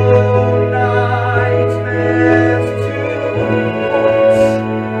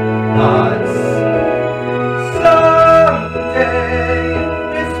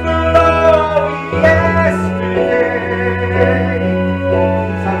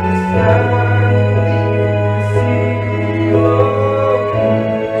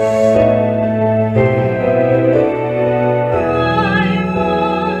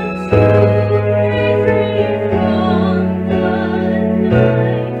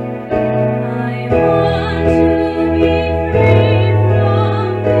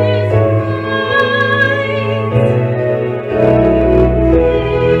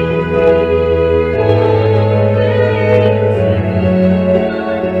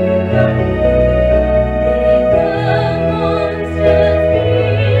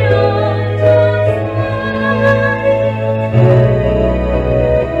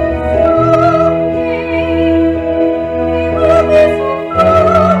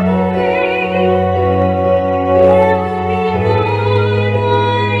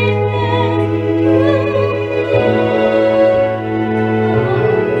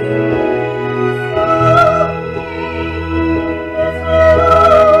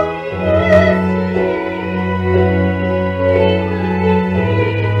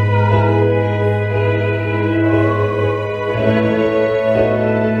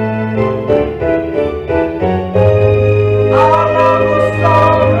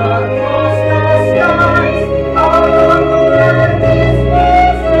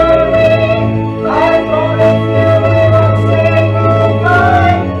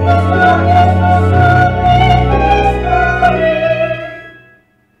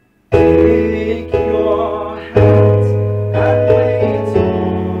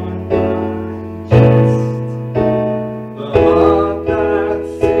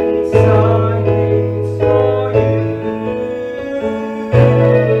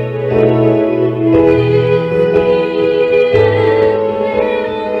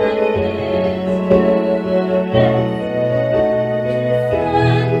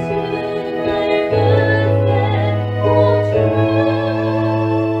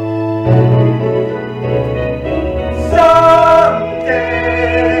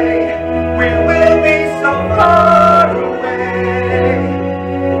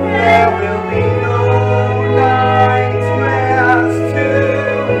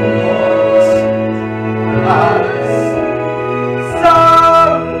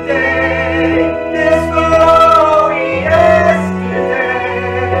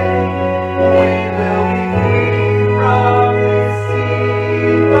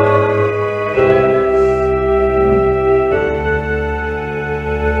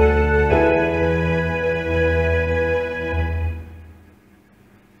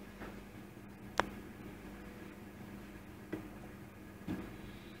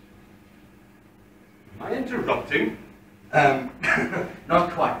 Am I interrupting?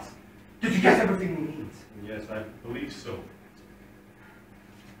 Not quite. Did you get everything you need? Yes, I believe so.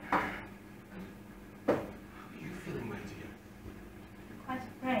 How are you feeling, my dear? Quite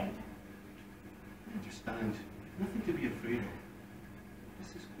afraid. I understand. Nothing to be afraid of.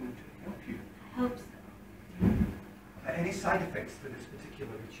 This is going to help you. I hope so. Are there any side effects to this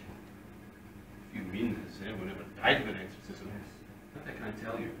particular ritual? If you mean this, anyone ever died of an exorcism? That I can't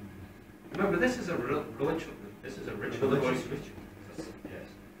tell you. Remember, this is a religious. This is a ritual. Religious ritual. Yes.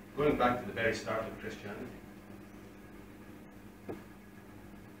 Going back to the very start of Christianity.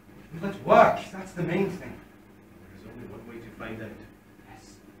 Well, it works. That's the main thing. There's only one way to find out.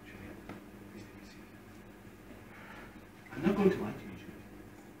 Yes. Juliet, please take a seat. I'm not going to lie to you, Juliet.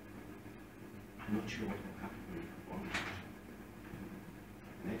 I'm not sure what will happen when you perform this ritual.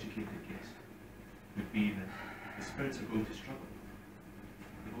 An educated guess would be that the spirits are going to struggle.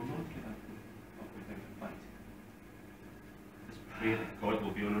 They will not give up without a fight. Let's pray that God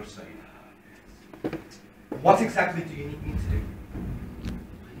will be on our side. What exactly do you need me to do?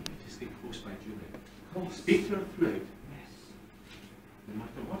 I need you to stay close by Juliet. Speak to her throughout. Yes. No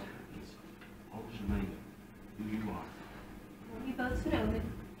matter what happens, always remind her who you are. I want you both to know that if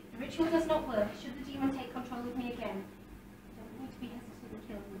the ritual does not work, should the demon take control of me again, you don't need to be hesitant and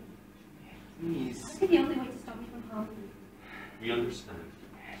kill me. Please. That'll be the only way to stop me from harming you. We understand.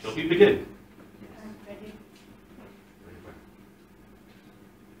 Shall we begin? I'm ready. Very well.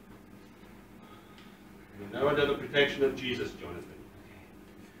 You are now under the protection of Jesus, Jonathan.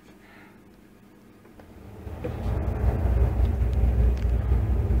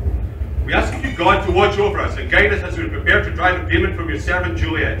 We ask of you, God, to watch over us and guide us as we prepare to drive the demon from your servant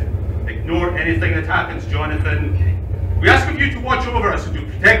Juliet. Ignore anything that happens, Jonathan. We ask of you to watch over us and to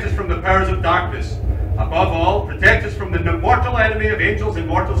protect us from the powers of darkness. Above all, protect us from the mortal enemy of angels and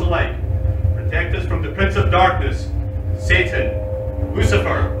mortals alike. Protect us from the prince of darkness, Satan,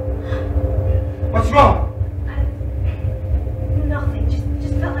 Lucifer. What's wrong? Nothing.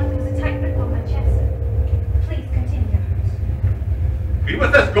 Just felt like there was a tight grip on my chest. Please continue. Be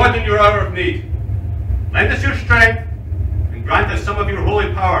with us, God, in your hour of need. Lend us your strength and grant us some of your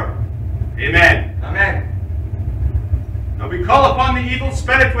holy power. Amen. Amen. Now we call upon the evil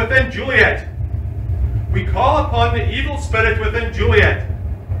spirit within Juliet. We call upon the evil spirit within Juliet.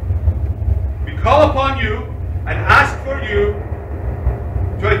 We call upon you and ask for you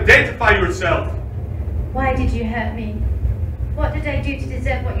to identify yourself. Why did you hurt me? What did I do to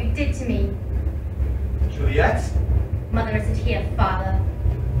deserve what you did to me? Juliet? Mother isn't here, Father.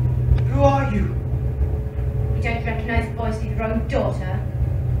 Who are you? You don't recognize the voice of your own daughter?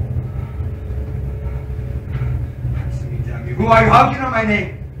 Answer me, damn you. Who are you? How do you know my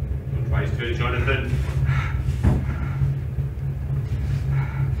name? Don't try to, Jonathan.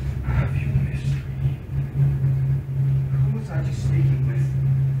 Have you missed me? Who was I just speaking with?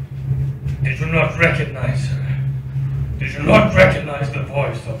 Did you not recognize her? Did you not recognize the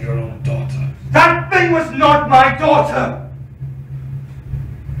voice of your own daughter? That thing was not my daughter!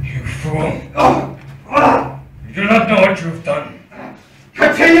 You fool! Oh. You do not know what you've done.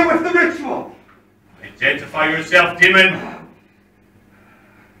 Continue with the ritual! Identify yourself, demon.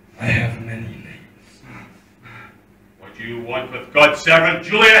 I have many names. What do you want with God's servant,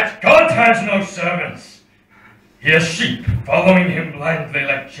 Juliet? God has no servants. He has sheep following him blindly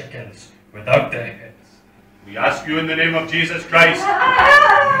like chickens without their heads. We ask you in the name of Jesus Christ.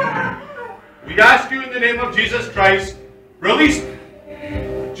 We ask you in the name of Jesus Christ, release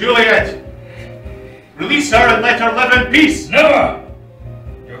Juliet. Release her and let her live in peace. Never!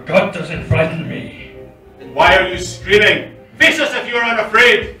 Your God doesn't frighten me. And why are you screaming? Face us if you are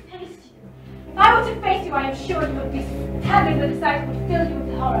unafraid. Face you. If I were to face you, I am sure you would be stabbing with the sight would fill you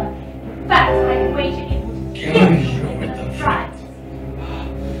with horror. In fact, I wager it would kill you with the fright.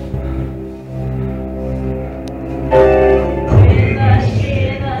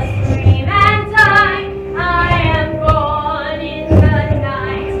 Scream and die. I am born in the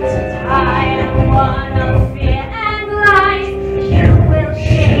night. I am one of fear and lies. You will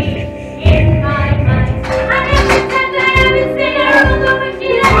shake in my mind. I am the tender, every sinner of the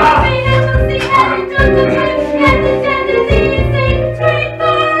wicked, every pain, every sing, every done the good, and the tender, sing,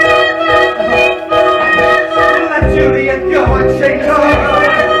 Traynor.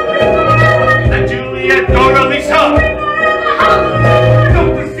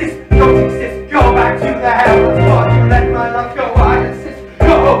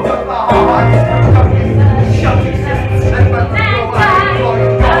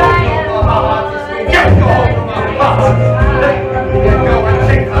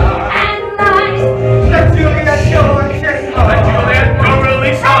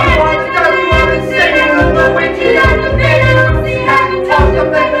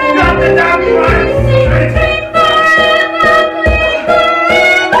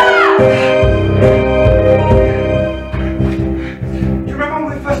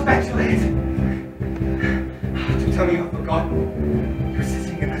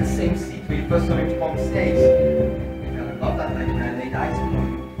 was something to on stage. I fell in love that night when I laid eyes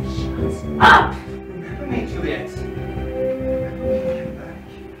upon you. Shut up! Remember me, Juliet. Remember me when you're back.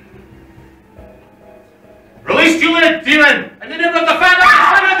 Release Juliet, demon! In the name of the Father, the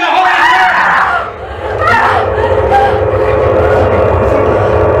Son, and the Holy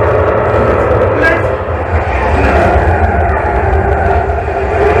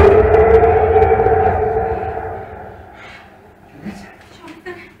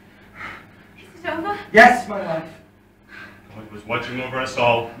Yes, my life. God was watching over us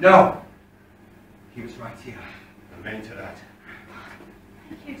all. No. He was right here. Amen to that.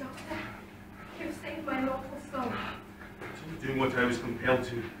 Thank you, Doctor. You've saved my lawful soul. I was only doing what I was compelled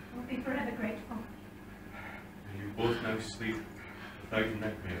to. I'll be forever grateful. And you both now sleep without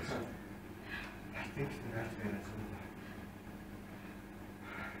nightmares. I think the nightmare is over.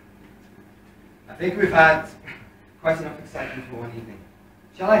 I think we've had quite enough excitement for one evening.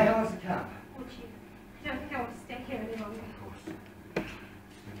 Shall I hail us a cab? Would you? I don't think I want to stay here any longer. Of course.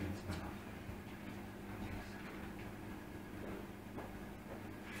 Maybe it's my love.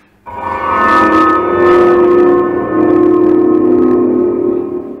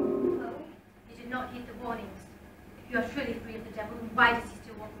 Chloe, you did not heed the warnings. If you are truly free of the devil, then why does he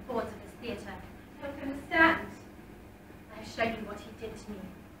still walk the boards of this theatre? I don't understand. I have shown you what he did to me.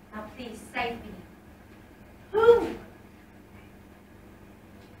 Now please save me. Who?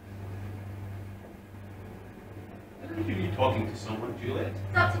 Are you talking to someone, Juliet?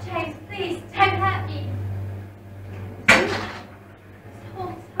 Dr. James, please, don't hurt me. This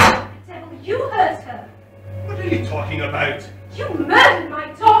whole time, the devil, you hurt her. What are you talking about? You murdered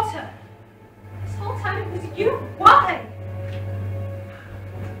my daughter. This whole time it was you. Why?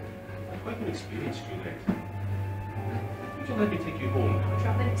 I've quite an experience, Juliet. Would you let me take you home? I'd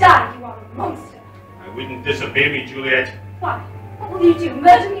rather die. You are a monster. I wouldn't disobey me, Juliet. Why? What will you do?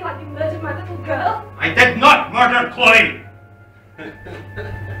 Murder me like you murdered my little girl? I did not murder Chloe!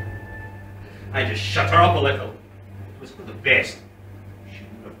 I just shut her up a little. It was for the best. She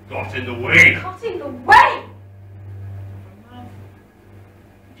would have got in the way. Got in the way. Love.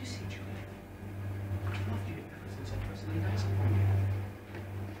 Did you see, Juliet? I've loved you ever since I first laid eyes upon you.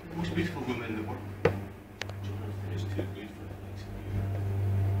 The most beautiful woman in the world. Jonathan is too good for the likes of you.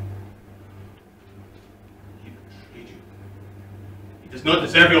 He betrayed you. He does not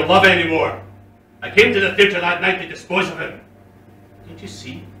deserve your love anymore. I came to the theatre that night to dispose of him. Did you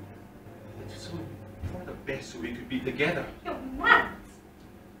see? It's so for the best so we could be together. You're mad.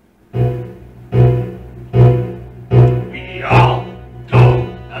 We all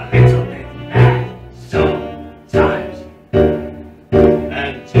go a little bit mad sometimes.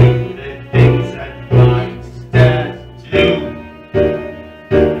 And do the things that monsters do.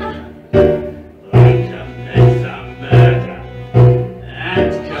 Like commit a murder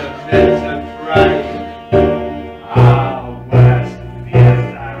and commit a crime. Our worst fears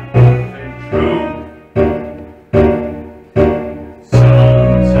are often true.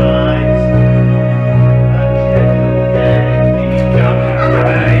 Sometimes a kid can become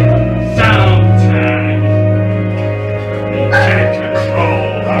right. Sometimes we can't control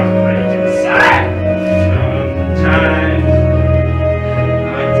our rage inside. Sometimes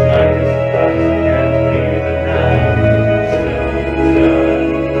our tongues can't be denied. Sometimes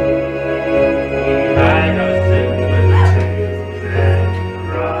we hide our sins with tears and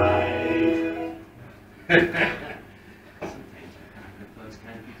pride. Sometimes our thoughts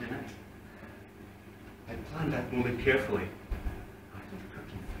can't be denied. I planned that moment carefully. After the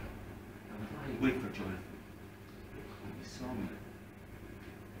curtain fell, I was lying in wait for Jonathan. He saw me.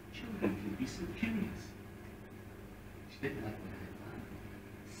 Children can be so curious. She didn't like what I had planned.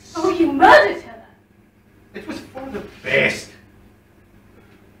 Oh, you murdered her. It was for the best.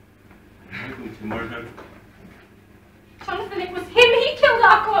 I'm going to murder. Jonathan, it was him. He killed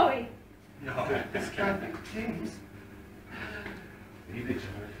our Chloe. No, this can't be James. Leave it,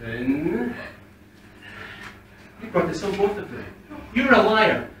 Jonathan. You brought this on both of them. You're a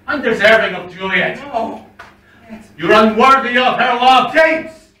liar, undeserving of Juliet. No. You're unworthy of her love.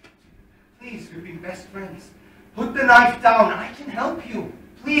 James! Please, we've been best friends. Put the knife down. I can help you.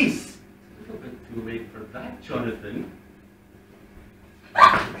 Please. It's a little bit too late for that, Jonathan.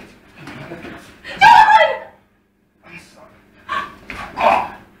 Jonathan! I'm sorry.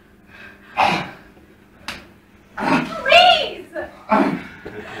 Please!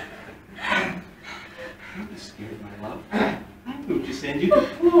 Don't be scared, my love. I'm going to send you to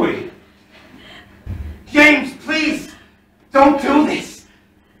Chloe. James, please! Don't do this!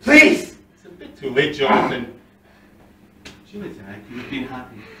 Please! It's a bit too late, Jonathan. Juliet and I could have been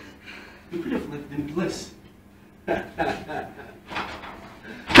happy. We could have lived in bliss.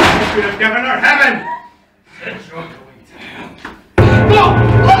 could have given her heaven! Then you're going to hell.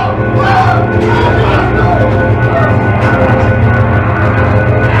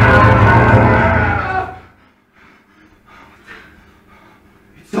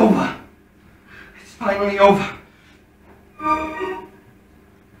 It's over. It's finally over.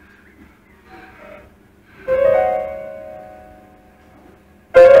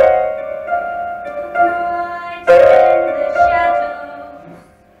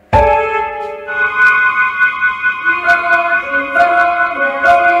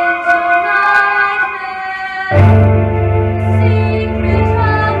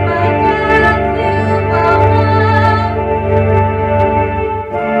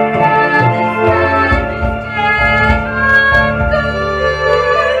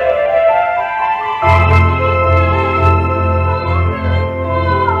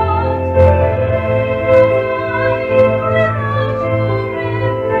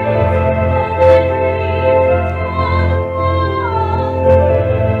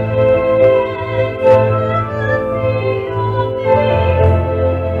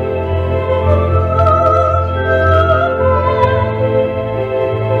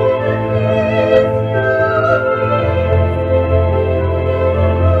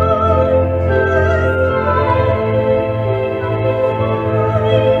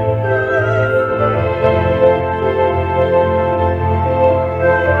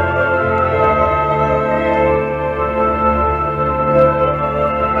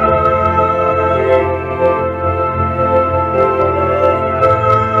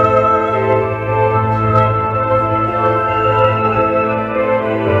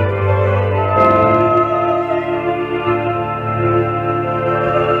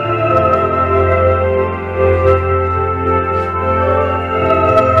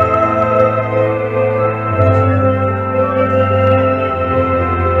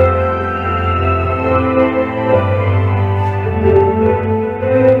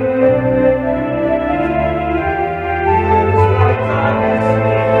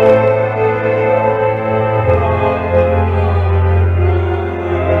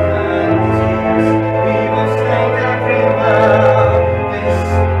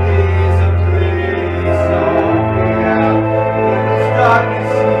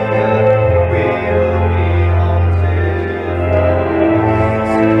 Darkness